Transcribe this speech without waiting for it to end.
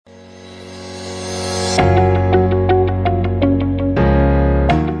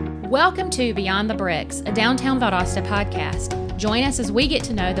Welcome to Beyond the Bricks, a Downtown Valdosta podcast. Join us as we get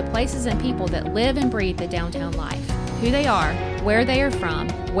to know the places and people that live and breathe the downtown life, who they are, where they are from,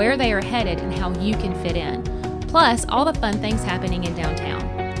 where they are headed, and how you can fit in. Plus, all the fun things happening in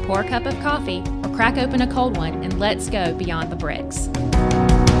downtown. Pour a cup of coffee or crack open a cold one and let's go beyond the bricks.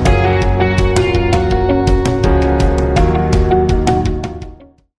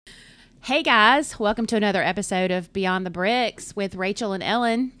 Hey guys, welcome to another episode of Beyond the Bricks with Rachel and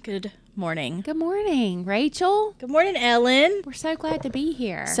Ellen. Good morning. Good morning, Rachel. Good morning, Ellen. We're so glad to be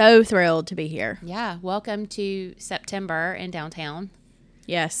here. So thrilled to be here. Yeah, welcome to September in downtown.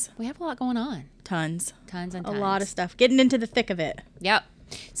 Yes. We have a lot going on. Tons. Tons and A tons. lot of stuff. Getting into the thick of it. Yep.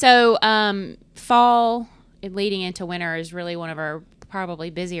 So fall and leading into winter is really one of our probably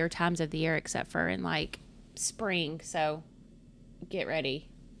busier times of the year, except for in like spring. So get ready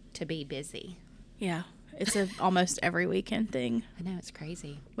to be busy. Yeah. It's a almost every weekend thing. I know, it's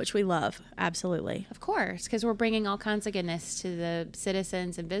crazy. Which we love. Absolutely. Of course, because we're bringing all kinds of goodness to the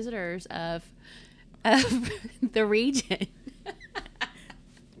citizens and visitors of the region.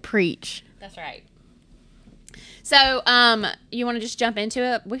 Preach. That's right. So, you want to just jump into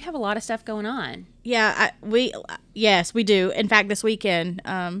it? We have a lot of stuff going on. Yeah, yes, we do. In fact, this weekend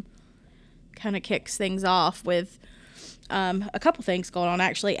kind of kicks things off with a couple things going on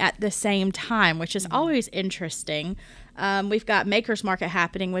actually at the same time, which is always interesting. We've got Makers Market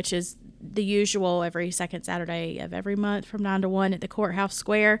happening, which is the usual every second Saturday of every month from 9 to 1 at the Courthouse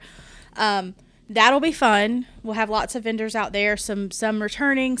Square. That'll be fun. We'll have lots of vendors out there, some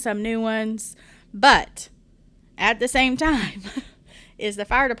returning, some new ones. But at the same time is the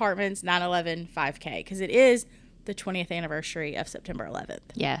fire department's 9/11 5K, because it is the 20th anniversary of September 11th.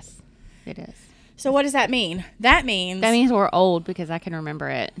 Yes, it is. So what does that mean? That means we're old because I can remember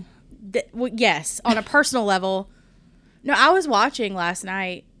it. Well, yes, on a personal level. No, I was watching last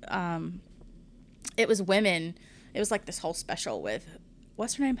night. It was women. It was like this whole special with,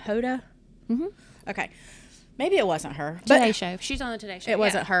 what's her name? Hoda? Mm-hmm. Okay. Maybe it wasn't her. Today Show. She's on the Today Show. It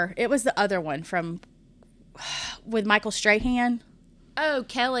wasn't her. It was the other one with Michael Strahan. Oh,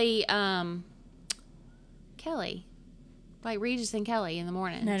 Kelly. Kelly. Like Regis and Kelly in the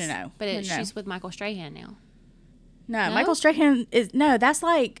mornings. No. But No. she's with Michael Strahan now. No, Michael Strahan that's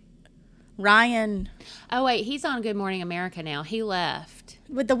like Ryan. Oh, wait. He's on Good Morning America now. He left.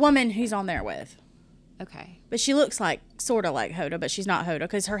 With the woman he's on there with. Okay. But she looks like, sort of like Hoda, but she's not Hoda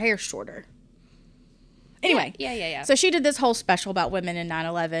because her hair's shorter. Anyway. Yeah. So she did this whole special about women in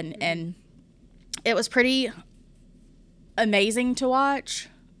 9/11, and it was pretty amazing to watch,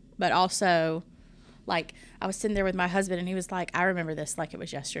 but also, like, I was sitting there with my husband, and he was like, I remember this like it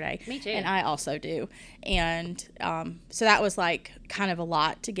was yesterday. Me too. And I also do. And so that was, like, kind of a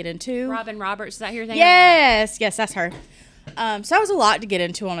lot to get into. Robin Roberts, is that your thing? Yes, that's her. So that was a lot to get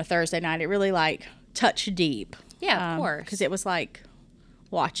into on a Thursday night. It really, like, touched deep. Yeah, of course. Because it was like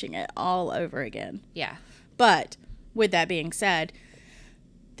watching it all over again. Yeah. But with that being said,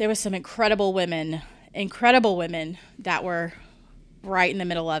 there was some incredible women that were right in the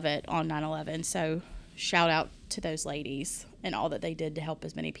middle of it on 9/11. So shout out to those ladies and all that they did to help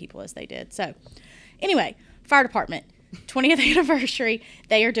as many people as they did. So anyway, fire department, 20th anniversary.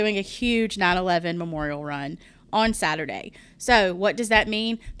 They are doing a huge 9/11 memorial run on Saturday. So what does that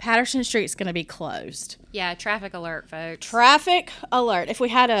mean? Patterson Street's going to be closed. Yeah, traffic alert, folks. Traffic alert. If we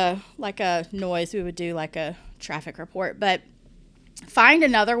had a noise, we would do like a traffic report. But find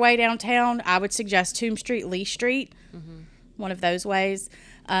another way downtown. I would suggest Tomb Street, Lee Street, one of those ways.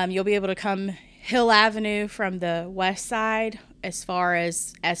 You'll be able to come Hill Avenue from the west side as far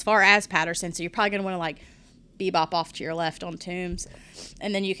as Patterson. So you're probably going to want to like bebop off to your left on Tombs,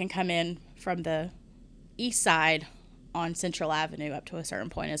 and then you can come in from the east side on Central Avenue up to a certain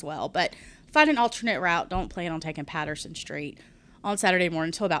point as well. But find an alternate route. Don't plan on taking Patterson Street on Saturday morning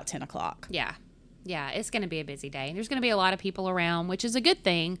until about 10 o'clock. Yeah, it's going to be a busy day. There's going to be a lot of people around, which is a good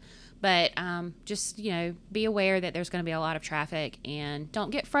thing. But just, be aware that there's going to be a lot of traffic. And don't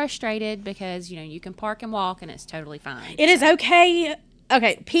get frustrated because, you can park and walk and it's totally fine. It is okay.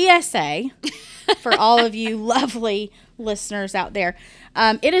 Okay, PSA for all of you lovely listeners out there.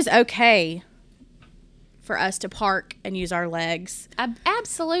 It is okay for us to park and use our legs.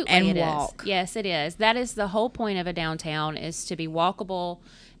 Absolutely. And it walk. Is. Yes, it is. That is the whole point of a downtown, is to be walkable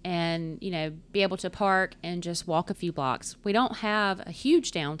and, be able to park and just walk a few blocks. We don't have a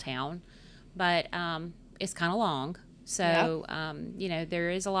huge downtown, but it's kind of long. So, there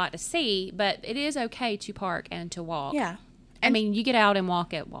is a lot to see, but it is okay to park and to walk. Yeah. I mean, you get out and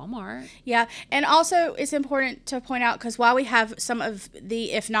walk at Walmart. Yeah, and also it's important to point out, because while we have some of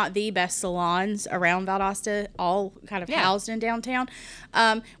the, if not the best salons around Valdosta, all kind of housed in downtown,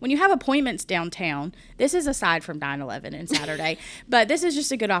 when you have appointments downtown, this is aside from 9/11 and Saturday, but this is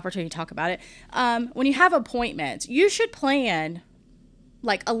just a good opportunity to talk about it. When you have appointments, you should plan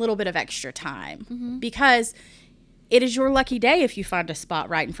like a little bit of extra time, because it is your lucky day if you find a spot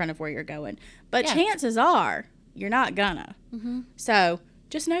right in front of where you're going. But chances are you're not gonna. So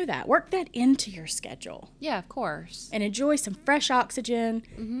just know that. Work that into your schedule. Yeah, of course. And enjoy some fresh oxygen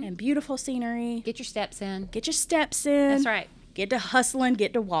and beautiful scenery. Get your steps in. Get your steps in. That's right. Get to hustling,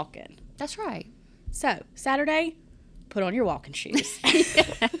 get to walking. That's right. So, Saturday, put on your walking shoes.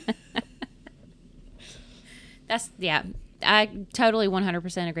 I totally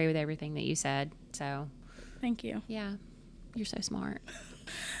 100% agree with everything that you said. So, thank you. Yeah, you're so smart.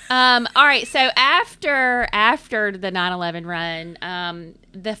 All right, so after the 9/11 run,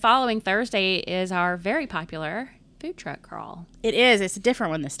 the following Thursday is our very popular food truck crawl. It is. It's a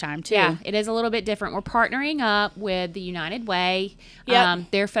different one this time, too. Yeah, it is a little bit different. We're partnering up with the United Way.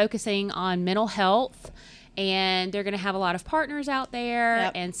 Yep. They're focusing on mental health, and they're going to have a lot of partners out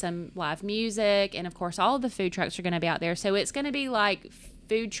there and some live music. And, of course, all of the food trucks are going to be out there. So it's going to be like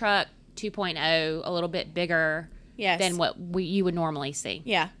Food Truck 2.0, a little bit bigger than what you would normally see.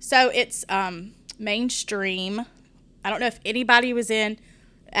 Yeah. So it's mainstream. I don't know if anybody was at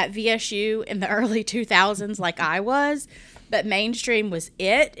VSU in the early 2000s like I was, but mainstream was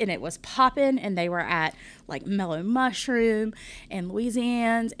it, and it was popping, and they were at like Mellow Mushroom and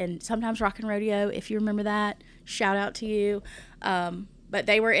Louisiana's and sometimes Rockin' Rodeo, if you remember that. Shout out to you. But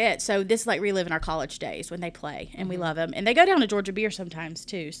they were it. So this is like reliving our college days when they play, and we love them. And they go down to Georgia Beer sometimes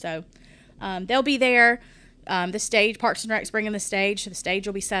too. So they'll be there. The stage, Parks and Rec's bringing the stage, so the stage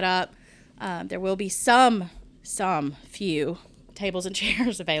will be set up. There will be some few tables and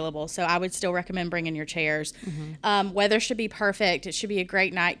chairs available, so I would still recommend bringing your chairs. Weather should be perfect. It should be a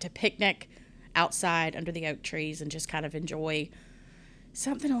great night to picnic outside under the oak trees and just kind of enjoy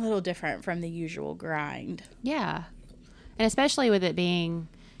something a little different from the usual grind. Yeah, and especially with it being,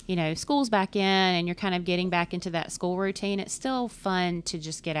 school's back in and you're kind of getting back into that school routine, it's still fun to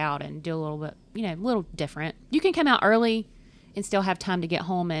just get out and do a little bit, a little different. You can come out early and still have time to get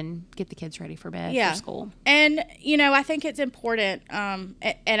home and get the kids ready for bed for school. And, I think it's important,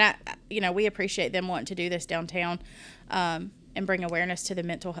 we appreciate them wanting to do this downtown and bring awareness to the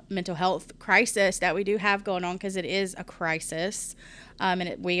mental health crisis that we do have going on, because it is a crisis.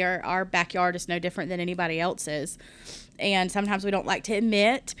 Our backyard is no different than anybody else's. And sometimes people don't like to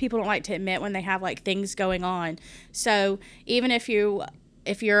admit when they have like things going on. So even if you're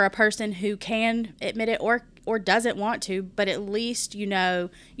a person who can admit it or doesn't want to, but at least you'll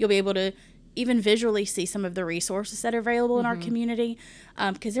be able to even visually see some of the resources that are available in our community,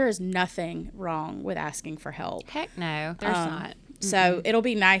 because there is nothing wrong with asking for help. Heck no, there's not. So it'll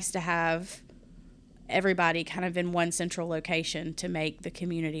be nice to have everybody kind of in one central location to make the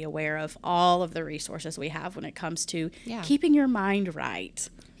community aware of all of the resources we have when it comes to keeping your mind right.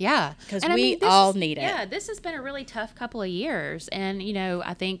 Yeah. Because we all need it. Yeah, this has been a really tough couple of years. And,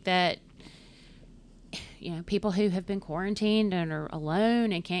 I think that, people who have been quarantined and are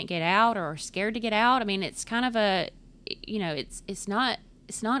alone and can't get out or are scared to get out, I mean, it's kind of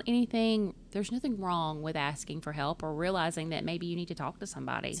it's not anything, there's nothing wrong with asking for help or realizing that maybe you need to talk to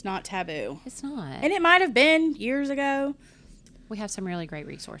somebody. It's not taboo. It's not. And it might have been years ago. We have some really great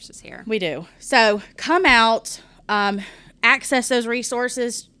resources here. We do. So come out, access those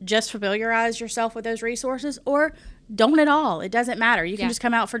resources, just familiarize yourself with those resources, or don't at all. It doesn't matter. You can just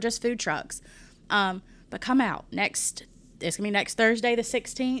come out for just food trucks. But come out. It's going to be next Thursday, the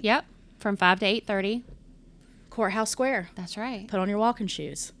 16th. Yep. From 5 to 8:30. Courthouse Square. That's right. Put on your walking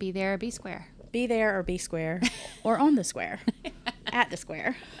shoes. Be there or be square. Be there or be square. Or on the square. At the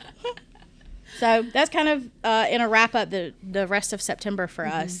square. So that's kind of in a wrap up the rest of September for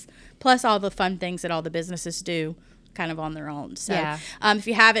us. Plus all the fun things that all the businesses do kind of on their own. So if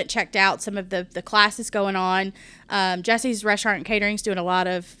you haven't checked out some of the classes going on, Jesse's Restaurant and Catering is doing a lot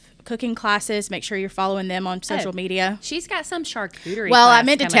of cooking classes. Make sure you're following them on social media. She's got some charcuterie Well, class I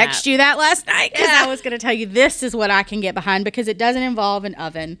meant to text you that last night because I was going to tell you this is what I can get behind, because it doesn't involve an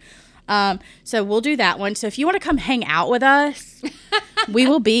oven. So we'll do that one. So if you want to come hang out with us, we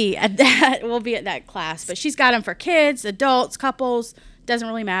will be at that. We'll be at that class. But she's got them for kids, adults, couples. Doesn't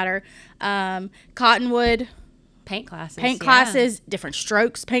really matter. Cottonwood paint classes, different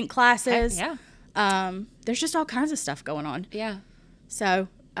strokes paint classes. Heck, yeah. There's just all kinds of stuff going on. Yeah. So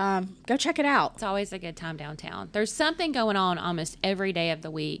go check it out. It's always a good time downtown. There's something going on almost every day of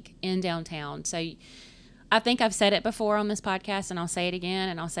the week in downtown. So I think I've said it before on this podcast, and I'll say it again,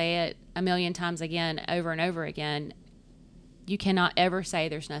 and I'll say it a million times again, over and over again. You cannot ever say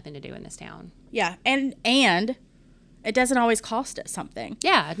there's nothing to do in this town. Yeah, and it doesn't always cost us something.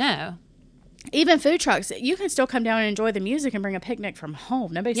 Yeah, no. Even food trucks, you can still come down and enjoy the music and bring a picnic from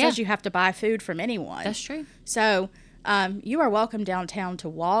home. Nobody says you have to buy food from anyone. That's true. So you are welcome downtown to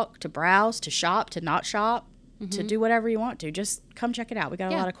walk, to browse, to shop, to not shop, to do whatever you want to. Just come check it out. We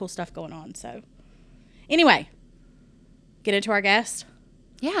got a lot of cool stuff going on. So anyway, get into our guest.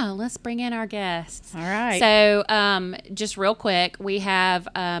 Yeah, let's bring in our guests. All right. So just real quick, we have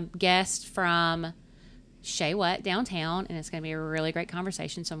a guest from Shea What downtown, and it's going to be a really great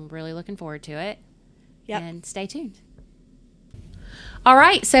conversation, so I'm really looking forward to it. Yep. And stay tuned. All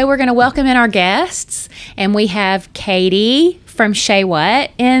right, so we're going to welcome in our guests, and we have Katie from Shea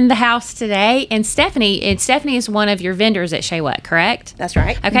What in the house today, and Stephanie. And Stephanie is one of your vendors at Shea What, correct? That's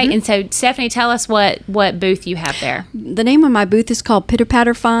right. Okay, and so Stephanie, tell us what booth you have there. The name of my booth is called Pitter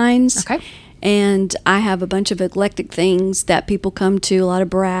Patter Finds. Okay. And I have a bunch of eclectic things that people come to, a lot of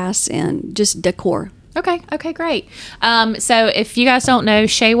brass and just decor. Okay, great. So if you guys don't know,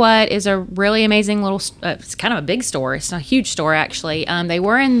 Shea What is a really amazing little, it's kind of a big store. It's a huge store, actually. They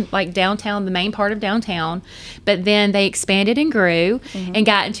were in like downtown, the main part of downtown, but then they expanded and grew and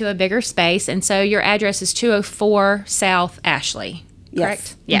got into a bigger space. And so your address is 204 South Ashley.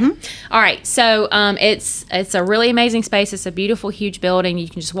 Correct? Yes. Yeah. All right. So it's a really amazing space. It's a beautiful, huge building. You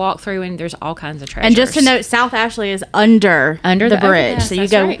can just walk through, and there's all kinds of treasures. And just to note, South Ashley is under the bridge. yes, so you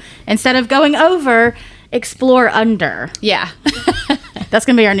that's go, right. Instead of going over, explore under. Yeah. That's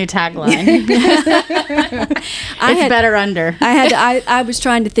going to be our new tagline. It's better under. I was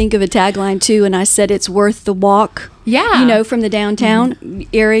trying to think of a tagline too, and I said it's worth the walk. Yeah. You know, from the downtown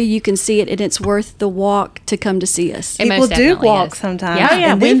area, you can see it, and it's worth the walk to come to see us. It People most do definitely walk is. sometimes. Yeah. Oh,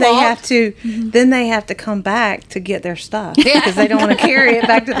 yeah, And we then they walked. have to then they have to come back to get their stuff because they don't want to carry it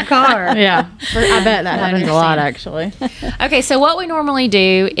back to the car. Yeah. I bet that happens a lot, actually. Okay, so what we normally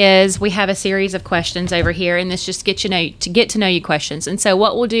do is we have a series of questions over here, and this just get to know you questions. And so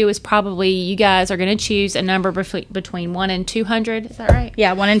what we'll do is probably you guys are going to choose a number between 1 and 200. Is that right?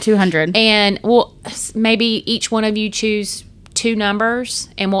 Yeah, 1 in 200. And we'll maybe each one of you choose 2 numbers,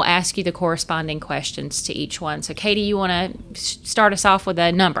 and we'll ask you the corresponding questions to each one. So Katie, you want to start us off with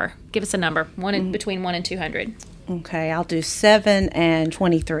a number? Give us a number. Between 1 and 200. Okay, I'll do 7 and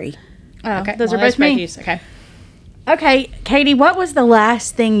 23. Okay, those are Well, both me. yous. Okay. Okay, Katie, what was the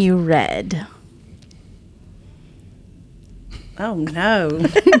last thing you read? Oh no.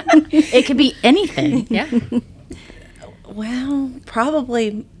 It could be anything. Yeah. Well,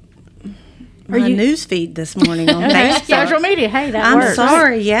 probably my news feed this morning on Facebook. Social media. Hey, that I'm works.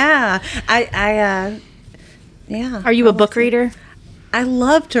 sorry. Yeah, yeah. Are you a book reader? I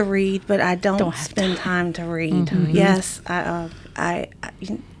love to read, but I don't spend time to read. Yes, Yeah.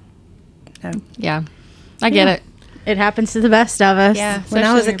 I get it. It happens to the best of us. Yeah. when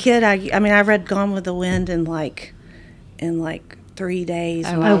I was a kid, I mean, I read Gone with the Wind in like 3 days.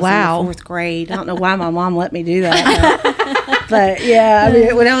 When I was wow. in the 4th grade. I don't know why my mom let me do that. But yeah, I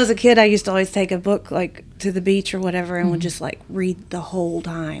mean, when I was a kid, I used to always take a book like to the beach or whatever and would just like read the whole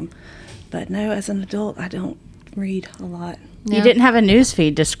time. But no, as an adult, I don't read a lot. You didn't have a news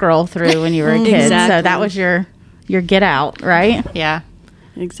feed to scroll through when you were a kid, so Exactly. that was your get out, right? Yeah.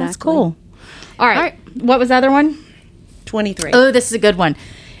 Exactly. That's cool. All right. What was the other one? 23. Oh, this is a good one.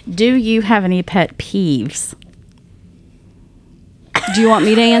 Do you have any pet peeves? Do you want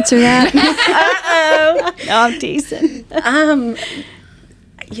me to answer that? No, I'm teasing.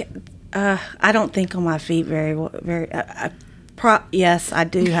 I don't think on my feet very. Yes, I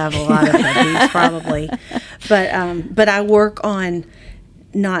do have a lot of puppies, probably, but I work on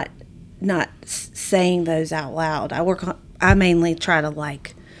not saying those out loud. I mainly try to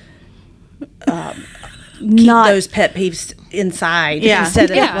like keep those pet peeves inside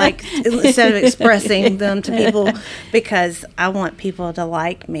instead of expressing them to people, because I want people to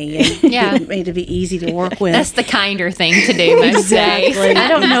like me and me to be easy to work with. That's the kinder thing to do most days. I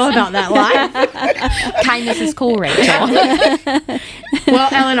don't know about that life. Kindness is cool, Rachel. Well,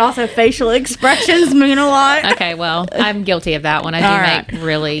 Ellen, also facial expressions mean a lot. Okay, well, I'm guilty of that one. I do All right. make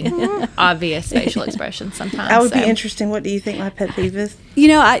really obvious facial expressions sometimes. That would be so. interesting. What do you think my pet peeve is? You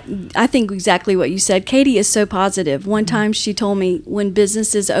know, I think exactly what you said. Katie is so positive. One time she told me when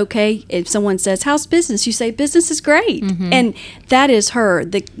business is okay, if someone says, "How's business?" you say, "Business is great." And that is her.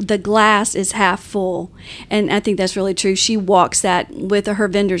 The glass is half full. And I think that's really true. She walks that with her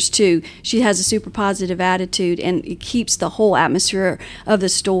vendors too. She has a super positive attitude, and it keeps the whole atmosphere of the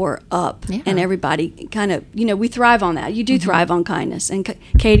store up, Yeah. and everybody kind of, we thrive on that. You do thrive on kindness, and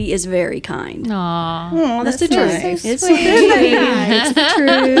Katie is very kind. Aw. Oh, That's the truth. nice. It's sweet. It's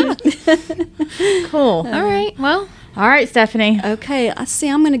the truth. Cool. All right. Well, All right, Stephanie. Okay, I see.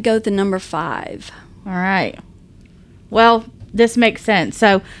 I'm going to go with the number 5. All right. Well, this makes sense.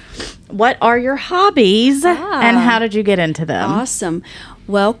 So, what are your hobbies and how did you get into them? Awesome.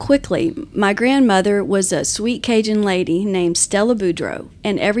 Well, quickly, my grandmother was a sweet Cajun lady named Stella Boudreau,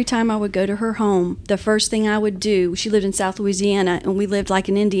 and every time I would go to her home, the first thing I would do, she lived in South Louisiana, and we lived like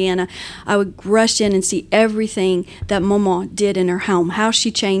in Indiana, I would rush in and see everything that Mama did in her home, how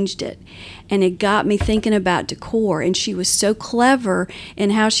she changed it. And it got me thinking about decor, and she was so clever in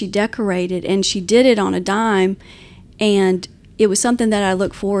how she decorated, and she did it on a dime, and it was something that I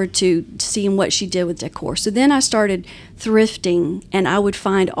look forward to seeing what she did with decor. So then I started thrifting, and I would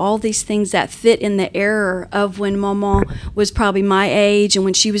find all these things that fit in the era of when Mama was probably my age and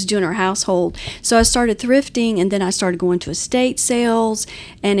when she was doing her household. So I started thrifting, and then I started going to estate sales,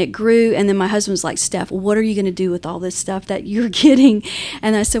 and it grew. And then my husband was like, Steph, what are you going to do with all this stuff that you're getting?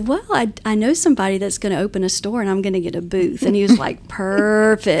 And I said, well, I know somebody that's going to open a store, and I'm going to get a booth. And he was like,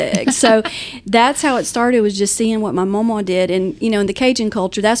 perfect. So that's how it started, was just seeing what my Mama did. And, in the Cajun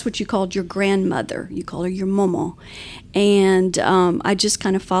culture, that's what you called your grandmother. You call her your Mama. And I just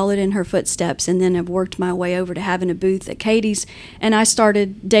kind of followed in her footsteps, and then I've worked my way over to having a booth at Katie's, and I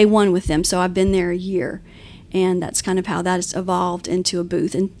started day one with them, so I've been there a year, and that's kind of how that has evolved into a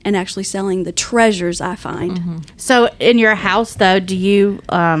booth and actually selling the treasures I find. So, in your house, though, do you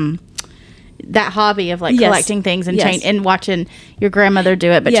that hobby of like Yes. collecting things and Yes. and watching your grandmother do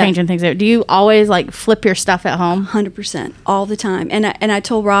it, but Yeah. changing things? Do you always like flip your stuff at home? 100% all the time. And I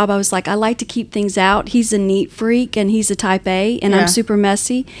told Rob, I was like, I like to keep things out. He's a neat freak, and he's a type A, and Yeah. I'm super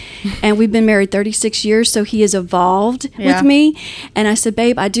messy. And we've been married 36 years, so he has evolved Yeah. with me. And I said,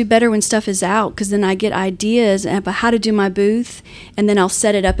 babe, I do better when stuff is out, because then I get ideas about how to do my booth, and then I'll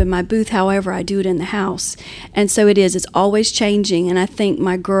set it up in my booth however I do it in the house. And so it's always changing. And I think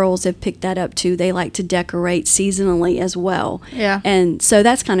my girls have picked that up too. They like to decorate seasonally as well. Yeah. And so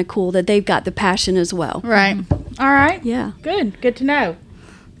that's kind of cool that they've got the passion as well. Right. All right. Yeah. Good to know.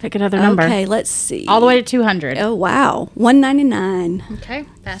 Pick another number. Okay, let's see. All the way to 200. Oh, wow. 199. okay.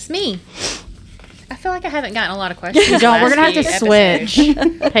 That's me. I feel like I haven't gotten a lot of questions. We're going to have to Last few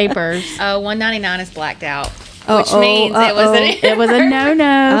episodes. switch papers. 199 is blacked out, Uh-oh, which means it was It was a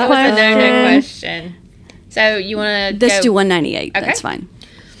no-no it was a no question. question. So you want to Let's do 198. Okay. That's fine.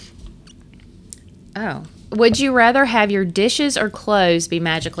 Oh. Would you rather have your dishes or clothes be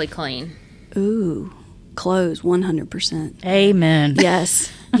magically clean? Ooh, clothes, 100%. Amen. Yes,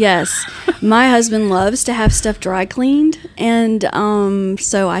 yes. My husband loves to have stuff dry cleaned, and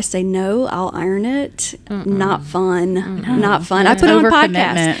so I say no. I'll iron it. Not fun. Not fun. I put on a podcast,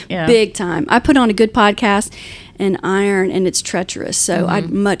 Overcommitment, yeah. big time. I put on a good podcast and iron, and it's treacherous. So I'd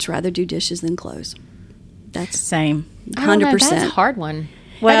much rather do dishes than clothes. That's Same. 100%. That's a hard one.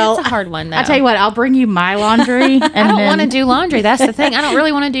 Well, That's a hard one, though. I tell you what, I'll bring you my laundry. And I don't want to do laundry. That's the thing. I don't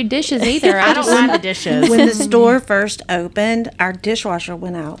really want to do dishes either. I don't mind the dishes. When the store first opened, our dishwasher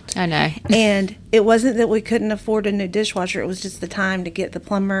went out. I know. And it wasn't that we couldn't afford a new dishwasher. It was just the time to get the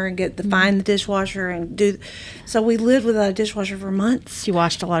plumber and find the dishwasher and do. So we lived without a dishwasher for months. She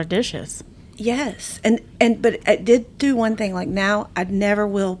washed a lot of dishes. Yes, but I did do one thing. Like now, I never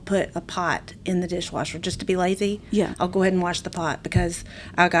will put a pot in the dishwasher just to be lazy. Yeah. I'll go ahead and wash the pot because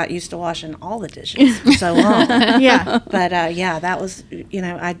I got used to washing all the dishes for so long. Yeah. But yeah, that was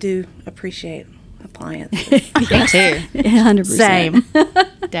I do appreciate appliances. Me too. 100%. Same.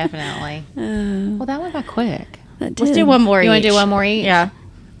 Definitely. Well, that went by quick. That Let's did. do one more. You want to each. do one more each? Yeah.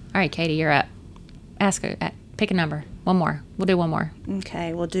 All right, Katie, you're up. Pick a number. One more. We'll do one more.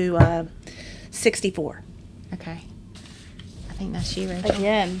 Okay, we'll do 64. Okay. I think that's you, Rachel.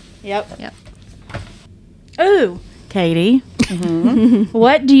 Again. Yep. Yep. Ooh, Katie.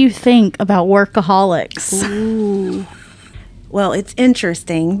 What do you think about workaholics? Ooh. Well, it's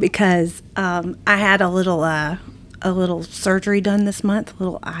interesting because I had a little surgery done this month, a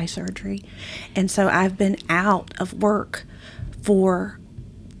little eye surgery, and so I've been out of work for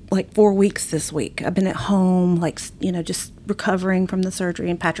like 4 weeks this week. I've been at home, like just recovering from the surgery,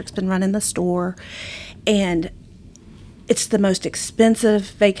 and Patrick's been running the store, and it's the most expensive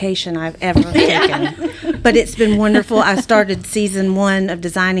vacation I've ever taken. But it's been wonderful. I started season 1 of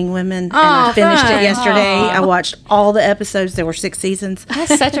Designing Women, and I finished fun. it yesterday. I watched all the episodes. There were 6 seasons.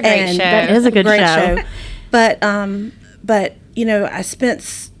 That's such a great And show. That is a good Great show. But I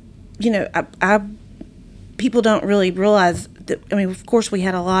spent, I people don't really realize I mean, of course, we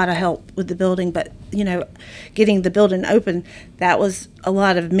had a lot of help with the building, but getting the building open, that was a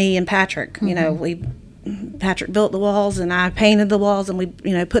lot of me and Patrick. Patrick built the walls and I painted the walls, and we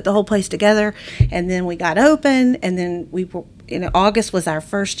put the whole place together, and then we got open, and then August was our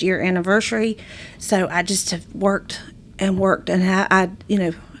first year anniversary, so I just have worked and worked, and I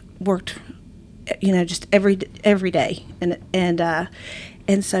worked just every day,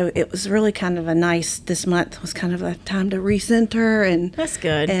 and so it was really kind of this month was kind of a time to recenter, and That's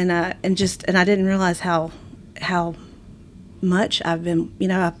good. and I didn't realize how much I've been,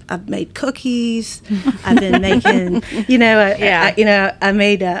 I've made cookies. I've been making, I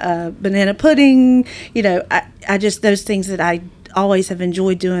made a banana pudding. I just, those things that I always have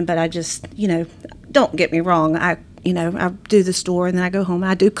enjoyed doing, but I just, don't get me wrong. I do the store and then I go home.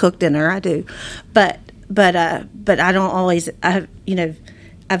 I do cook dinner. I do, but I don't always. I've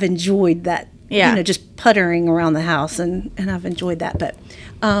enjoyed that. Yeah. Just puttering around the house, and I've enjoyed that. But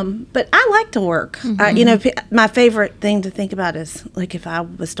I like to work. My favorite thing to think about is, like, if I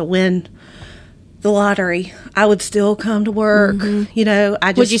was to win the lottery, I would still come to work.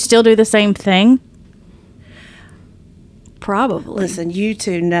 Would you still do the same thing? Probably. Listen, you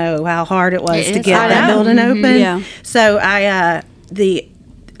two know how hard it was It to is. get I that know. building open. Yeah. So I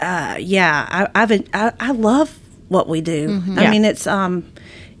love what we do. I mean, it's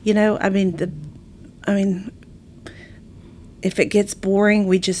if it gets boring,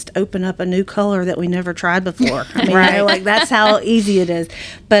 we just open up a new color that we never tried before. I mean, that's how easy it is.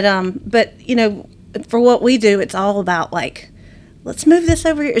 But for what we do, it's all about, like, let's move this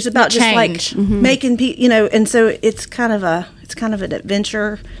over here. It's about just change. like making people, and so it's kind of an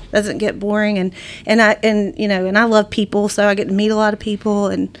adventure. Doesn't get boring, and I love people, so I get to meet a lot of people,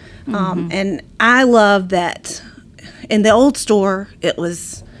 and I love that. In the old store, it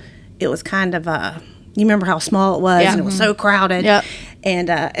was kind of you remember how small it was, and it was so crowded. Yep.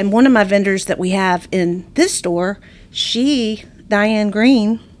 And one of my vendors that we have in this store, Diane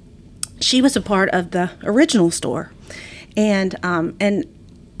Green, she was a part of the original store, and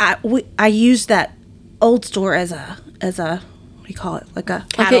I used that old store as a what do you call it, like a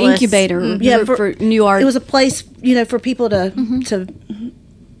Like an catalyst. incubator for new art. It was a place, for people to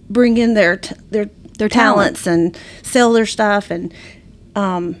bring in their talents and sell their stuff, and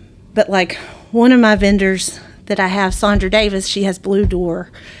but like one of my vendors that I have, Sandra Davis, she has Blue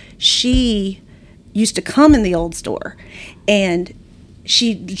Door. She used to come in the old store, and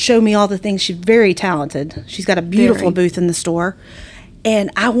she'd show me all the things. She's very talented. She's got a beautiful booth in the store,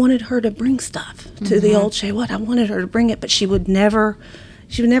 and I wanted her to bring stuff to the old Shea What. I wanted her to bring it, but she would never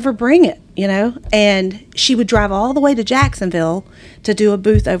bring it, and she would drive all the way to Jacksonville to do a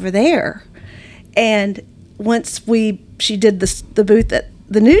booth over there. And once she did the booth at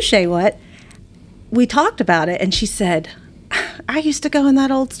the new Shea What, we talked about it, and she said, I used to go in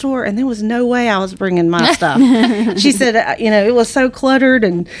that old store, and there was no way I was bringing my stuff. She said, it was so cluttered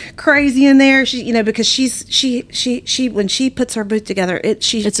and crazy in there. She, because she when she puts her booth together,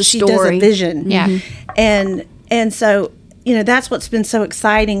 she It's a she does story. a vision. Yeah. And so, that's what's been so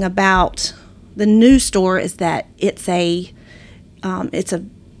exciting about the new store, is that it's a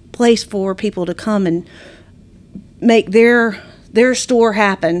place for people to come and make their store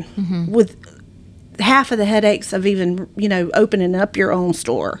happen with half of the headaches of even opening up your own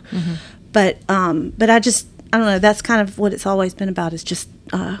store. But I don't know, that's kind of what it's always been about, is just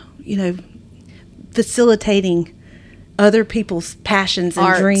facilitating other people's passions and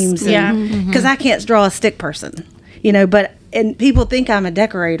Arts. dreams. Yeah. Because I can't draw a stick person, and people think I'm a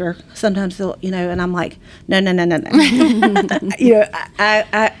decorator. Sometimes they'll, and I'm like, no.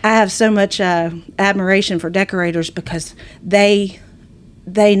 I have so much admiration for decorators, because they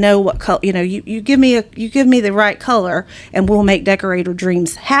know what color. You give me the right color, and we'll make decorator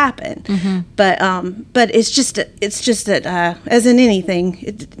dreams happen. But it's just that as in anything,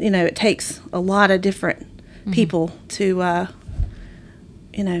 it takes a lot of different people to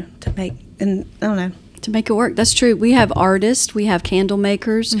make, and I don't know. To make it work. That's true. We have artists, we have candle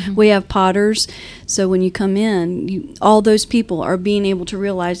makers, we have potters. So when you come in, all those people are being able to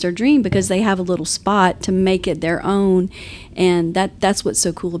realize their dream because they have a little spot to make it their own. And that's what's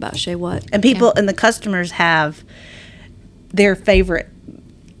so cool about Shea What. And people and the customers have their favorite.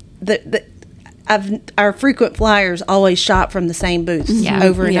 Our frequent flyers always shop from the same booths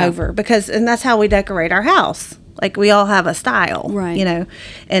over and over, and that's how we decorate our house. Like, we all have a style, Right.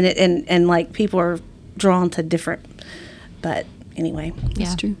 and like, people are drawn to different. But anyway,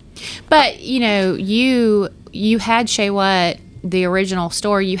 That's true. But you had Shea What the original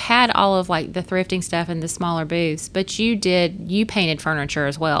store, you had all of like the thrifting stuff and the smaller booths, but you painted furniture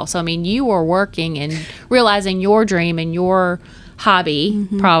as well. So I mean, you were working and realizing your dream and your hobby,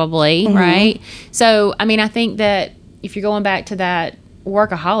 probably, right? So I mean, I think that if you're going back to that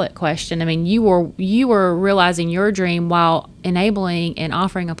workaholic question, I mean, you were realizing your dream while enabling and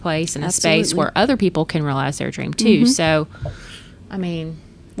offering a place and a space Absolutely. where other people can realize their dream too. So I mean,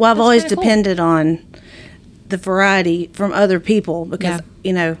 Well, I've always kinda cool. depended on the variety from other people because Yeah.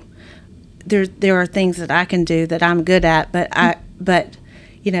 you know there are things that I can do that I'm good at, but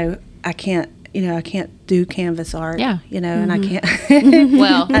you know I can't do canvas art. Yeah. You know, and I can't.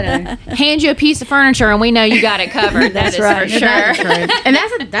 well, hand you a piece of furniture and we know you got it covered. That is right. for sure. And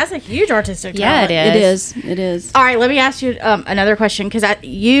that's a huge artistic Yeah, talent. it is. It is. All right, let me ask you another question because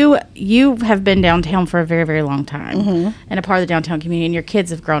you have been downtown for a very, very long time and a part of the downtown community, and your kids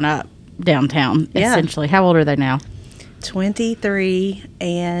have grown up downtown, Yeah. essentially. How old are they now? 23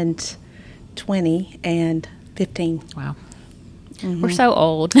 and 20 and 15. Wow. We're so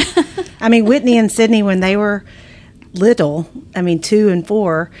old. I mean, Whitney and Sydney, when they were little, I mean, 2 and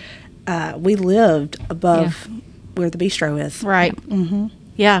 4, we lived above where the bistro is. Right. Mm-hmm.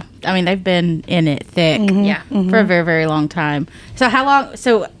 Yeah. I mean, they've been in it thick Yeah. for a very, very long time. So how long?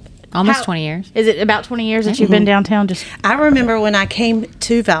 So Almost 20 years. Is it about 20 years that you've been downtown? Just I remember when I came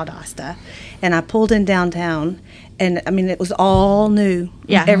to Valdosta and I pulled in downtown, and I mean, it was all new.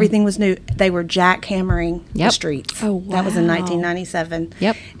 Yeah. Everything was new. They were jackhammering the Yep. streets. Oh, That was in wow. 1997.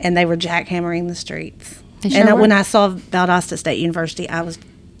 Yep. And they were jackhammering the streets. They sure And were. when I saw Valdosta State University, I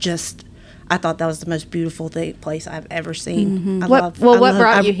thought that was the most beautiful place I've ever seen. what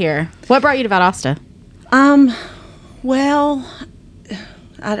brought you here? What brought you to Valdosta? Well,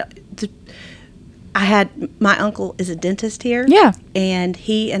 I had my uncle is a dentist here. Yeah. And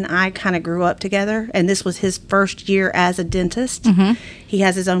he and I kind of grew up together, and this was his first year as a dentist. He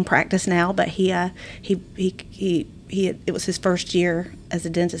has his own practice now, but it was his first year as a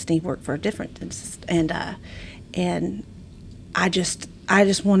dentist, and he worked for a different dentist. And I just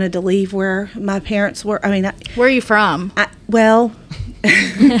wanted to leave where my parents were. I mean, Where are you from?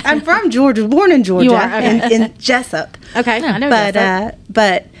 I'm from Georgia, born in Georgia, You are? Okay. in Jessup. Okay, I know.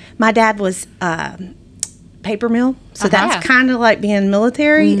 But my dad was paper mill, so that's Yeah. kind of like being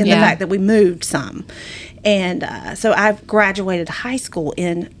military, and Yeah. the fact that we moved some. And so I graduated high school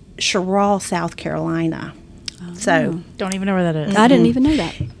in Sherrill, South Carolina. So Don't even know where that is. I didn't even know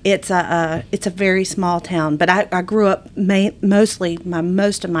that. it's a very small town, but I grew up most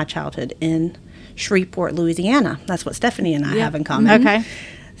of my childhood in Shreveport, Louisiana. That's what Stephanie and I have in common. Okay.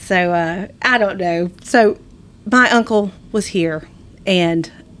 So I don't know. So my uncle was here,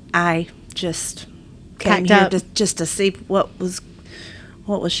 and I just came Packed here up. just to see what was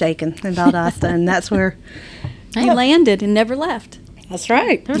shaking in Valdosta, and that's where. You landed and never left. That's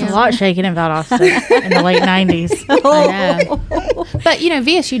right. There was a lot shaking in Valdosta in the late 90s. I know. But, you know,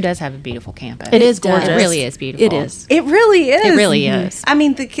 VSU does have a beautiful campus. It is gorgeous. It really is beautiful. It is. It really is. It really is. I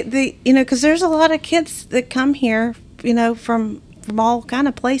mean, the because there's a lot of kids that come here, from all kind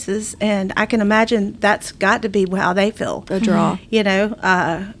of places, and I can imagine that's got to be how they feel. A draw.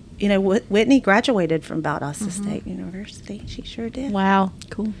 Whitney graduated from Valdosta State University. She sure did. Wow.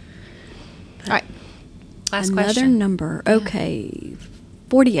 Cool. All right. Last Another question. number. Okay.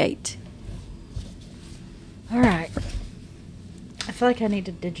 48. All right. I feel like I need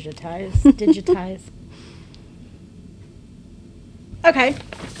to digitize. Okay.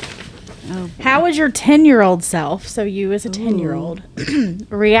 Oh. How would your 10-year-old self, so you as a 10-year-old,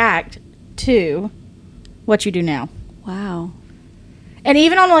 react to what you do now? Wow. And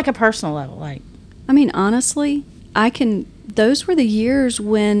even on like a personal level, like I mean, honestly, those were the years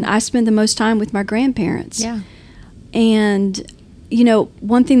when I spent the most time with my grandparents. Yeah. And,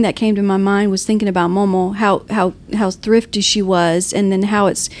 one thing that came to my mind was thinking about Momo, how thrifty she was, and then how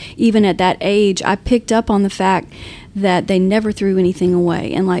it's, even at that age, I picked up on the fact that they never threw anything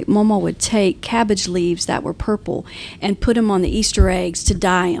away. And like Momo would take cabbage leaves that were purple and put them on the Easter eggs to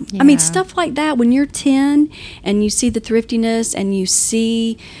dye them. I mean, Yeah. stuff like that. When you're 10 and you see the thriftiness and you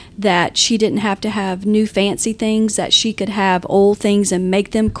see that she didn't have to have new fancy things, that she could have old things and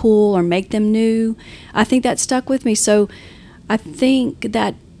make them cool or make them new, I think that stuck with me. So I think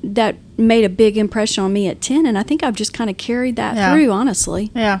that made a big impression on me at 10, and I think I've just kind of carried that Yeah. through,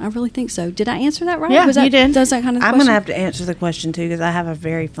 honestly. Yeah. I really think so. Did I answer that right? Yeah, Was that, you did. Does that kind of I'm question? going to have to answer the question too, because I have a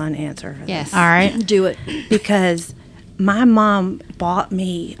very fun answer. For Yes. this. all right. Do it. Because my mom bought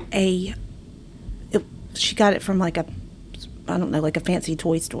me she got it from like a fancy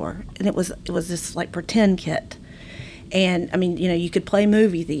toy store, and it was this like pretend kit, And I mean, you could play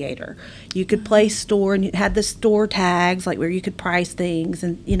movie theater, you could play store, and you had the store tags like where you could price things,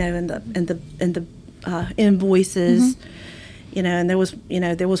 and and the invoices, and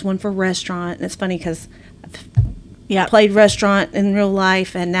there was one for restaurant. And it's funny because I've played restaurant in real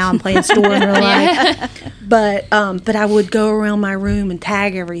life, and now I'm playing store in real life. But I would go around my room and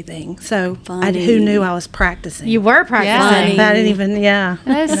tag everything. So who knew I was practicing? You were practicing. I didn't even.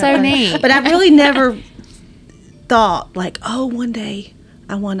 That is so neat. But I really never thought like, oh, one day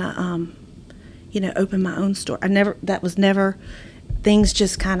I want to open my own store. That was never. Things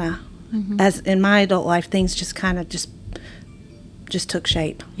just kind of, as in my adult life, things just kind of just took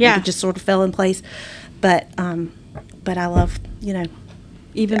shape. Yeah, it just sort of fell in place. But I love,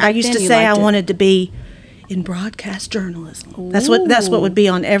 Even I used to say I wanted to be in broadcast journalism. Ooh. That's what would be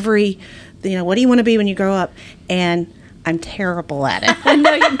on every, what do you want to be when you grow up? And I'm terrible at it.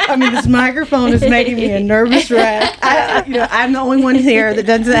 I mean, this microphone is making me a nervous wreck. I'm the only one here that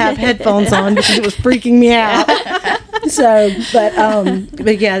doesn't have headphones on because it was freaking me out. So, but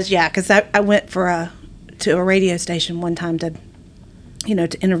yeah, because I went to a radio station one time to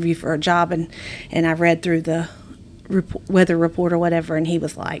interview for a job, and I read through the weather report or whatever, and he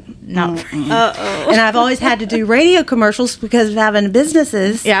was like, no. And I've always had to do radio commercials because of having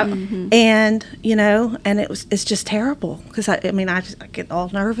businesses. Yeah. And and it's just terrible because I get all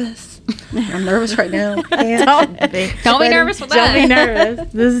nervous. I'm nervous right now. Don't be nervous with that. Don't be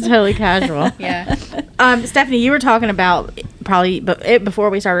nervous. This is totally casual. Yeah. Stephanie, you were talking about probably before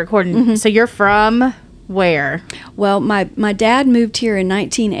we started recording. So you're from where? Well, my dad moved here in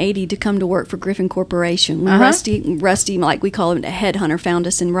 1980 to come to work for Griffin Corporation. When Rusty, like we call him, a headhunter, found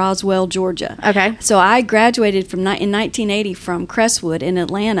us in Roswell, Georgia. Okay. So I graduated in 1980 from Crestwood in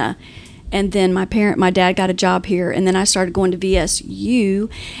Atlanta. And then my dad got a job here, and then I started going to VSU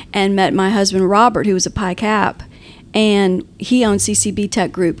and met my husband, Robert, who was a Pi Cap. And he owns CCB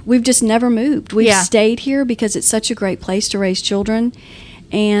Tech Group. We've just never moved. We've stayed here because it's such a great place to raise children.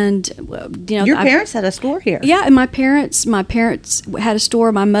 And your parents had a store here. Yeah, and my parents had a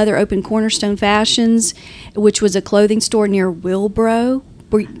store. My mother opened Cornerstone Fashions, which was a clothing store near Wilbro.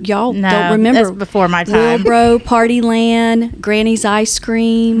 Y'all don't remember? That's before my time. Wilbro, Partyland, Granny's Ice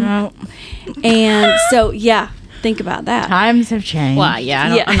Cream. No. And so think about that. Times have changed. Well,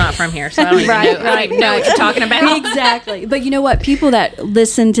 I'm not from here, so I don't even know what you're talking about. Exactly. But you know what? People that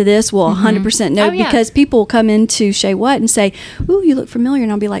listen to this will 100% know because people will come into Shay What and say, ooh, you look familiar.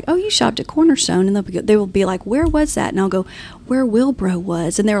 And I'll be like, oh, you shopped at Cornerstone. And they will be like, where was that? And I'll go, where Wilbro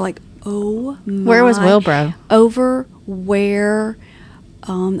was. And they're like, oh, my. Where was Wilbro? Over where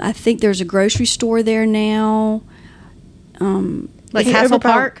I think there's a grocery store there now. Like Castle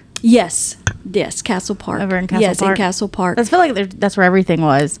Park? Yes, Castle Park. Over in Castle Park? Yes, in Castle Park. I feel like that's where everything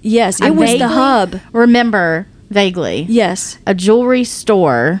was. Yes, it was the hub. Remember, vaguely. Yes. A jewelry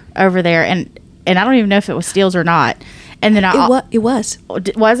store over there, and I don't even know if it was Steele's or not. And then it was.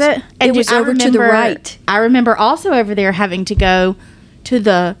 Was it? And it was over to the right. I remember also over there having to go to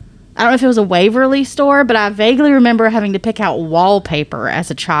the, I don't know if it was a Waverly store, but I vaguely remember having to pick out wallpaper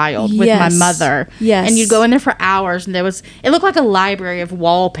as a child with my mother. Yes. And you'd go in there for hours, and it looked like a library of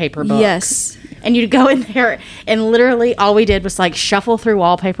wallpaper books. Yes. And you'd go in there, and literally all we did was like shuffle through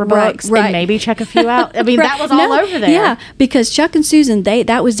wallpaper books and maybe check a few out. I mean, that was all over there. Yeah, because Chuck and Susan,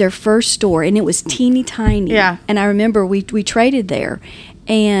 that was their first store, and it was teeny tiny. Yeah. And I remember we traded there,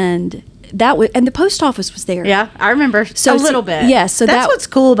 and the post office was there. Yeah, I remember a little bit. Yes, so that's what's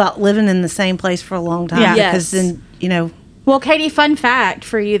cool about living in the same place for a long time. Yeah. Because then Well, Katie, fun fact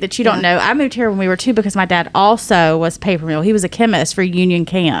for you that you don't know, I moved here when we were 2 because my dad also was paper mill. He was a chemist for Union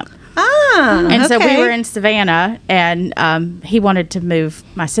Camp. And so we were in Savannah, and he wanted to move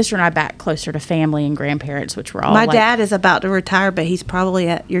my sister and I back closer to family and grandparents, which were all my dad is about to retire, but he's probably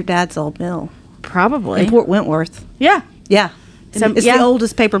at your dad's old mill. Probably. In Port Wentworth. Yeah. Yeah. So, it's the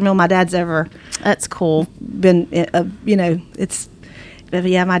oldest paper mill my dad's ever That's cool. been, my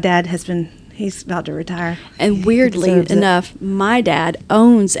dad has been, he's about to retire. And weirdly enough, my dad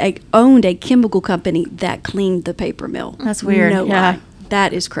owned a chemical company that cleaned the paper mill. That's weird. No Yeah. lie.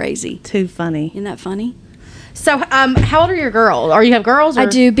 That is crazy. Too funny. Isn't that funny? So, how old are your girls? Or you have girls? Or? I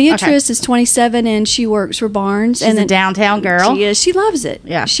do. Beatrice is 27 and she works for Barnes. She's a downtown girl. She is. She loves it.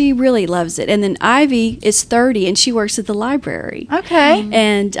 Yeah. She really loves it. And then Ivy is 30 and she works at the library. Okay.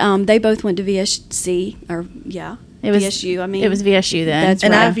 And they both went to VSC or it was VSU. I mean, it was VSU then. That's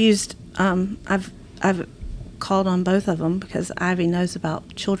And right. I've used, I've called on both of them because Ivy knows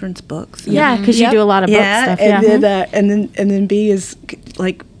about children's books. Yeah, because you do a lot of book stuff. And then B is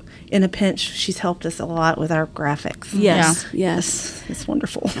like, in a pinch, she's helped us a lot with our graphics. Yes, yes. It's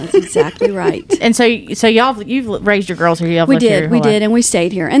wonderful. That's exactly right. And so you've raised your girls here. Y'all We lived here your did, whole life. and we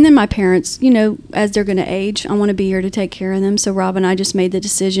stayed here. And then my parents, as they're going to age, I want to be here to take care of them. So Rob and I just made the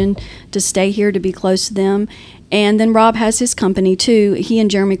decision to stay here to be close to them. And then Rob has his company too. He and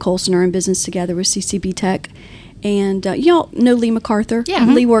Jeremy Colson are in business together with CCB Tech. And y'all know Lee MacArthur. Yeah.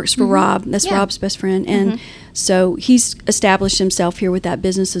 Lee works for Rob. That's Yeah. Rob's best friend. And so he's established himself here with that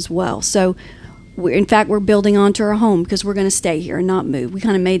business as well. So we're building onto our home because we're going to stay here and not move. We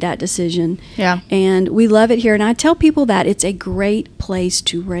kind of made that decision. Yeah. And we love it here. And I tell people that it's a great place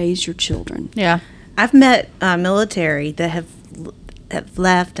to raise your children. Yeah. I've met military that have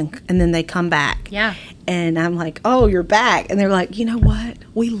left and then they come back. Yeah. And I'm like, oh, you're back. And they're like, you know what?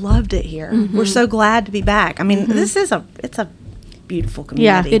 We loved it here. We're so glad to be back. I mean, it's a beautiful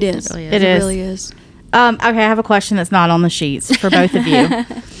community. It is. really is. It It is. really is. Okay, I have a question that's not on the sheets for both of you.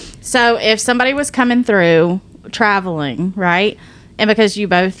 So if somebody was coming through traveling, right? And because you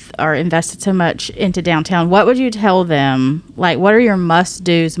both are invested so much into downtown, what would you tell them? Like, what are your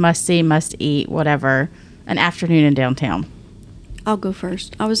must-dos, must-see, must-eat, whatever, an afternoon in downtown? I'll go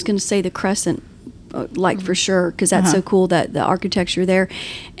first. I was going to say the Crescent, for sure, because that's so cool, that the architecture there.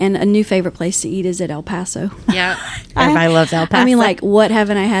 And a new favorite place to eat is at El Paso. Yeah. Everybody loves El Paso. I mean, like, what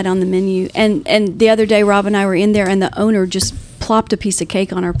haven't I had on the menu? And the other day, Rob and I were in there, and the owner just plopped a piece of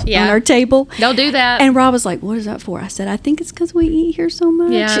cake on our table. They'll do that. And Rob was like, "What is that for?" I said, "I think it's because we eat here so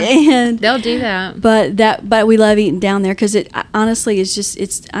much." Yeah. And They'll do that. but we love eating down there because it honestly is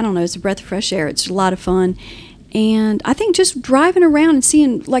it's I don't know, it's a breath of fresh air. It's a lot of fun. And I think just driving around and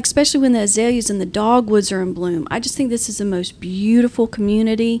seeing, like, especially when the azaleas and the dogwoods are in bloom, I just think this is the most beautiful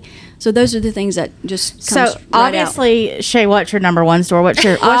community. So those are the things that just comes So right obviously, Shay, what's your number one store? What's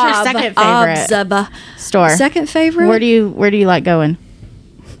your second favorite store? Second favorite? Where do you like going?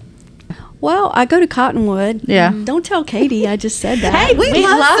 Well, I go to Cottonwood. Yeah. Don't tell Katie I just said that. Hey, we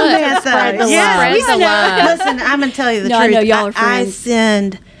love Samantha. Spread the Yeah, love. we Spread the know. love. Listen, I'm gonna tell you the No, I truth. know y'all are I friends.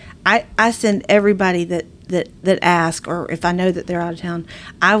 send everybody that ask, or if I know that they're out of town,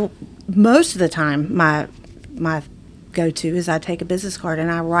 most of the time my go-to is I take a business card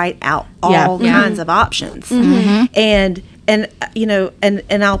and I write out all kinds of options, and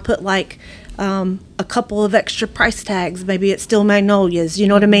I'll put like a couple of extra price tags. Maybe it's still Magnolias, you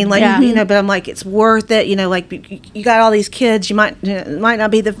know what I mean? Like, but I'm like, it's worth it. Like, you got all these kids, it might not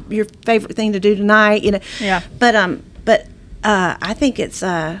be your favorite thing to do tonight, Yeah. But I think it's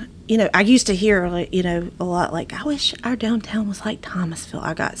I used to hear a lot like, I wish our downtown was like Thomasville.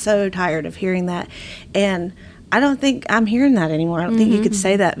 I got so tired of hearing that, and I don't think I'm hearing that anymore. I don't think you could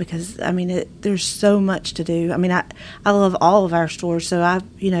say that, because I mean there's so much to do. I mean I love all of our stores, so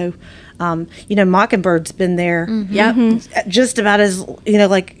Mockingbird's been there just about as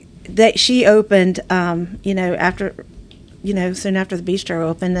like that. She opened after soon after the bistro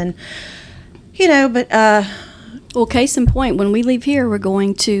opened, and Well, case in point, when we leave here, we're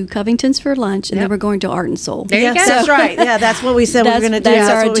going to Covington's for lunch, and then we're going to Art and Soul. There you yes, go. that's right. Yeah, that's what we said we were going to do. That's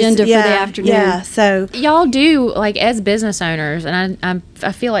our what we agenda said. for the afternoon. Yeah, so Y'all do, like, as business owners, and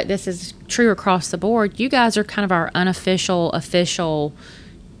I feel like this is true across the board, you guys are kind of our unofficial, official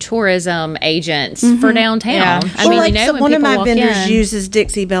tourism agents for downtown. Yeah. I mean, when one of people my walk vendors in, uses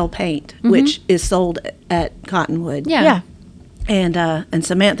Dixie Belle paint, which is sold at Cottonwood. Yeah. And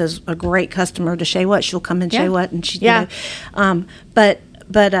Samantha's a great customer to Shea What. She'll come in Shea What, and she but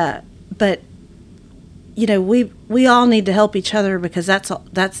we all need to help each other, because that's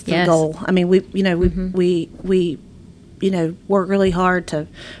the Yes. goal. I mean, we work really hard to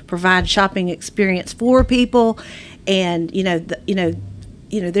provide shopping experience for people, and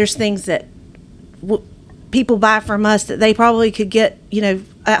there's things that people buy from us that they probably could get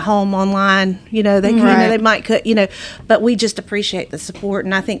at home online. They might could but we just appreciate the support,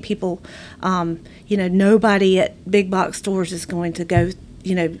 and I think people nobody at big box stores is going to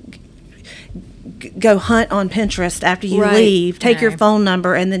go hunt on Pinterest after you Right. leave, take No. your phone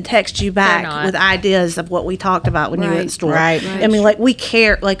number, and then text you back not. with ideas of what we talked about when you were at the store. Right. I mean, we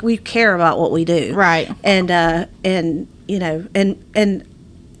care about what we do. Right. And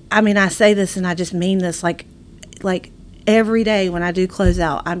I mean, I say this and I just mean this, like every day when I do close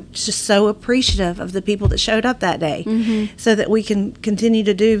out, I'm just so appreciative of the people that showed up that day, so that we can continue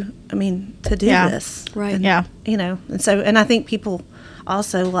to do this. Right. And, Yeah. and I think people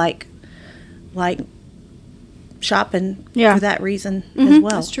also like shopping Yeah. for that reason as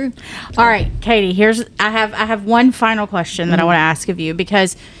well. That's true. All right, Katie. I have one final question that I want to ask of you,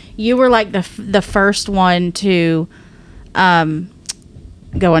 because you were like the first one to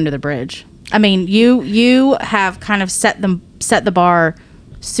go under the bridge. I mean, you have kind of set the bar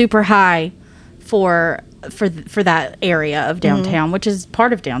super high for that area of downtown, which is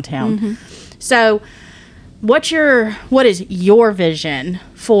part of downtown. So what is your vision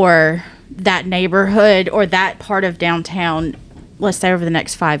for that neighborhood or that part of downtown, let's say over the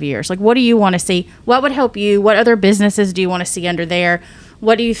next 5 years? Like, what do you want to see? What would help you? What other businesses do you want to see under there?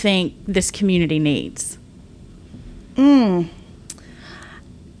 What do you think this community needs? Because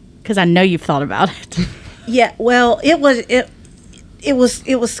I know you've thought about it. Yeah, well, it was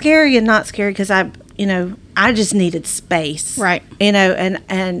scary and not scary because I just needed space, Right. and I,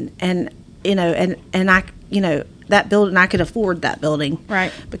 that building, I could afford that building,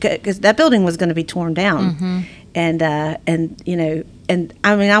 Right. because that building was going to be torn down, and I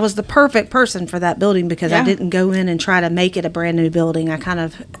mean, I was the perfect person for that building because Yeah. I didn't go in and try to make it a brand new building. I kind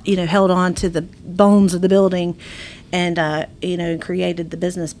of held on to the bones of the building, and created the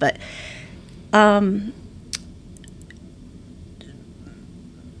business, but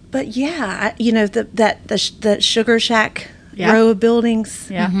yeah, the Sugar Shack Yeah. row of buildings.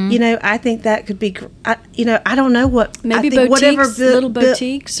 Yeah. I think that could be. I don't know what. Maybe I think boutiques, bu- little bu-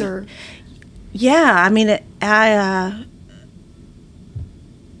 boutiques, or Yeah, I mean,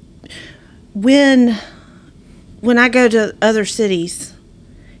 when I go to other cities,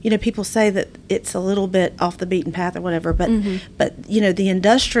 people say that it's a little bit off the beaten path or whatever, but the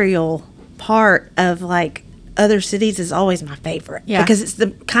industrial part of like other cities is always my favorite, Yeah. because it's the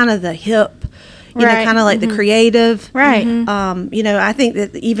kind of the hip, Right. kind of like the creative, Right. I think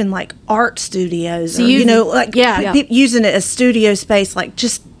that even like art studios, So or, Yeah. using it as studio space, like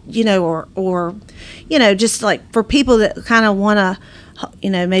just or just like for people that kind of want to,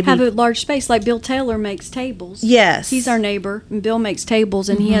 maybe have a large space. Like Bill Taylor makes tables. Yes. He's our neighbor, and Bill makes tables,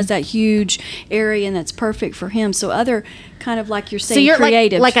 and he has that huge area, and that's perfect for him. So other kind of like you're saying, So you're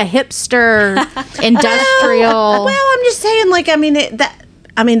creative. like a hipster industrial. Well, I'm just saying, like, I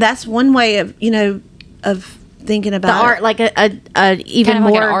mean, that's one way of of thinking the about art, it. like a even Kind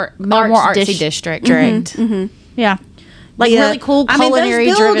of like more an more artsy district. Yeah. Like Yeah. really cool I mean, those culinary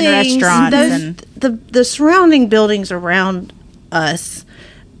driven buildings, restaurants. those- the surrounding buildings around us,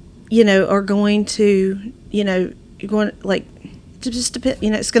 are going to, you're going like to just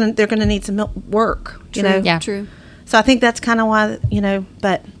depend. They're gonna need some work. Yeah. True. So I think that's kind of why,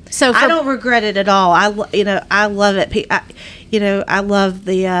 but So I for- don't regret it at all. I love it. I love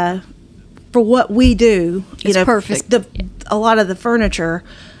the for what we do. It's perfect. A lot of the furniture.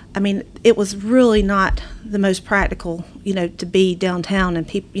 I mean, it was really not the most practical, to be downtown and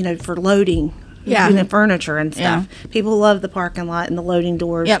people, for loading, Yeah. furniture and stuff. People love the parking lot and the loading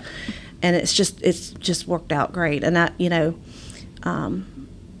doors. Yep. And it's just worked out great. And that,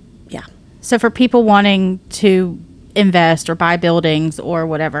 yeah. So for people wanting to invest or buy buildings or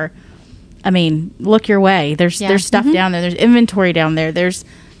whatever, I mean, look your way. There's stuff down there. There's inventory down there.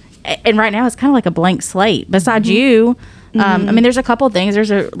 And right now it's kind of like a blank slate. Besides you, I mean, there's a couple of things.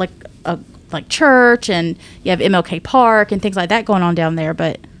 There's a church, and you have MLK Park and things like that going on down there.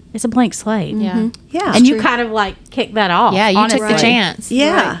 But it's a blank slate. Yeah. Yeah. And you kind of like kicked that off. Yeah, you honestly. took the chance.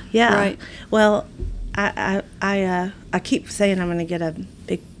 Yeah, Right, yeah. right. Well, I keep saying I'm going to get a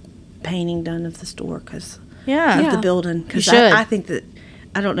big painting done of the store because Yeah. of the building. Because You should. I think that,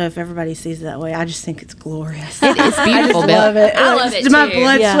 I don't know if everybody sees it that way. I just think it's glorious. It's beautiful. love it. I love it My too.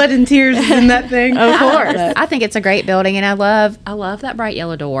 blood, Yeah. sweat, and tears is in that thing. Of course. I think it's a great building, and I love that bright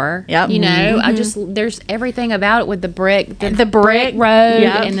yellow door. Yep. You know, I just there's everything about it with the brick brick road,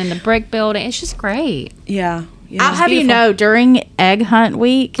 Yep. and then the brick building. It's just great. Yeah. Yeah. I'll have you know, during egg hunt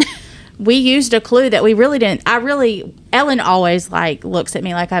week, we used a clue that we really didn't. Ellen always like looks at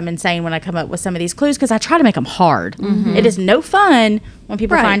me like I'm insane when I come up with some of these clues because I try to make them hard. It is no fun when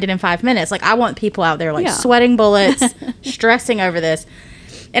people Right. find it in 5 minutes. Like I want people out there like Yeah. sweating bullets, stressing over this.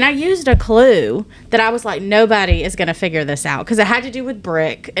 And I used a clue that I was like, nobody is going to figure this out because it had to do with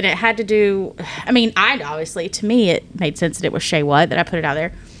brick and it had to do. I mean, to me, it made sense that it was Shea What that I put it out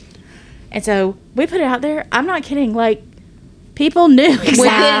there. And so we put it out there. I'm not kidding. Like, people knew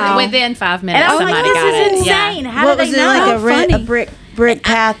exactly. Within 5 And minutes, I was like, somebody got this it. is Yeah. insane. How What did was they it, know? like a Funny. brick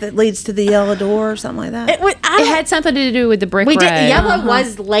path that leads to the yellow door or something like that? It had something to do with the brick We road. did. Yellow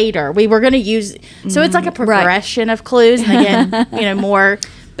was later. We were going to use. So it's like a progression of clues. And again, more.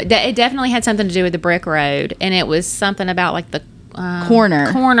 But it definitely had something to do with the brick road, and it was something about like the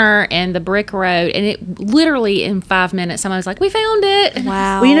Corner. and the brick road, and it literally in 5 minutes, somebody was like, "We found it!"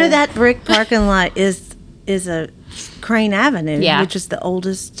 Wow. Well, that brick parking lot is a Crane Avenue, Yeah. which is the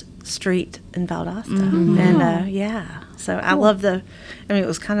oldest street in Valdosta, and so I love it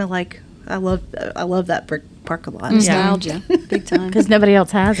was kind of like I love that brick parking lot. Nostalgia. Big time. Because nobody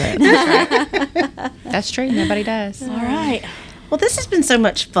else has it. That's true. Nobody does. All right. Well, this has been so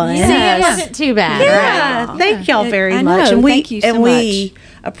much fun. See, it wasn't too bad. Yeah, Right? thank y'all very I much, know. and we Thank you so we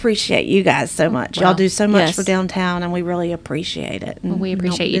appreciate you guys so much. Y'all do so much yes. for downtown, and we really appreciate it. And, We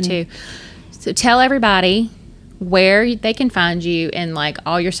appreciate you too. So tell everybody where they can find you and like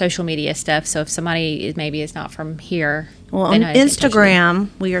all your social media stuff. So if somebody maybe is not from here, Well, they on know how to get in touch with you. Instagram,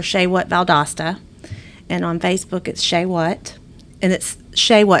 we are Shay What Valdosta, and on Facebook, it's Shay What, and it's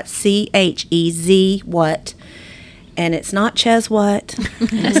Shay What, CHEZ What, and it's not Ches What,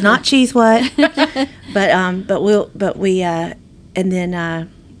 and it's not Cheese What, but we are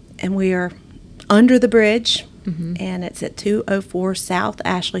under the bridge, and it's at 204 South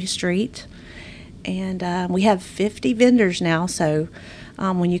Ashley Street, and we have 50 vendors now. So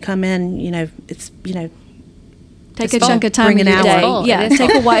when you come in, it's Take It's a full. chunk of time Bring in an your hour. day. Full. Yeah, It is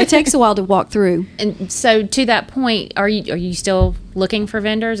take a while. It takes a while to walk through. And so to that point, are you still looking for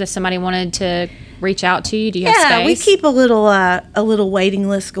vendors? If somebody wanted to reach out to you, do you have space? we keep a little waiting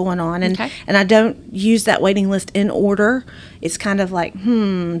list going on, and Okay. and I don't use that waiting list in order. It's kind of like,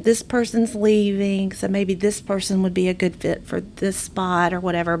 this person's leaving, so maybe this person would be a good fit for this spot or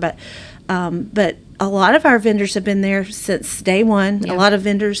whatever. But a lot of our vendors have been there since day one. Yeah. A lot of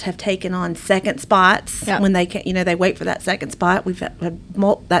vendors have taken on second spots Yeah. when they can, they wait for that second spot. We've had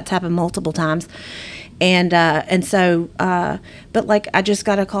that's happened multiple times. And so, but like I just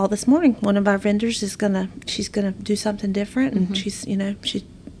got a call this morning. One of our vendors she's gonna do something different, and she's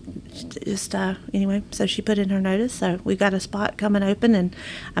just anyway. So she put in her notice. So we got a spot coming open, and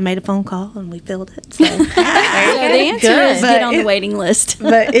I made a phone call, and we filled it. So So the answer is But get on the it- waiting list.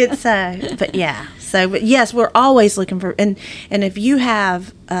 but it's but yeah. So but yes, we're always looking for and if you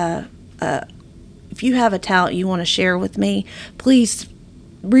have a talent you want to share with me, please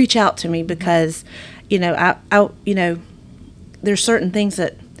reach out to me, because I there's certain things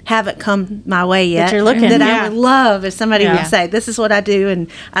that haven't come my way yet you're looking, that yeah. I would love if somebody Yeah. would say, this is what I do, and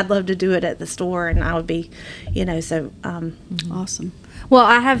I'd love to do it at the store, and I would be Awesome. Well,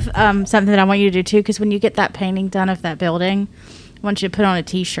 I have something that I want you to do too, because when you get that painting done of that building, I want you to put on a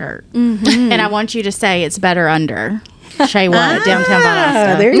T-shirt, and I want you to say it's better under Shay What downtown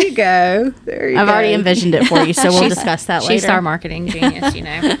Valdosta. there you go. I've already envisioned it for you, so we'll discuss that later. She's our marketing genius,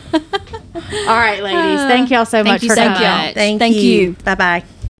 All right, ladies, thank y'all so much you for so coming. much. Thank you. Bye-bye.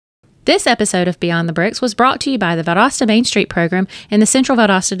 This episode of Beyond the Bricks was brought to you by the Valdosta Main Street Program and the Central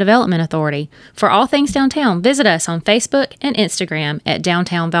Valdosta Development Authority. For all things downtown, visit us on Facebook and Instagram at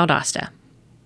Downtown Valdosta.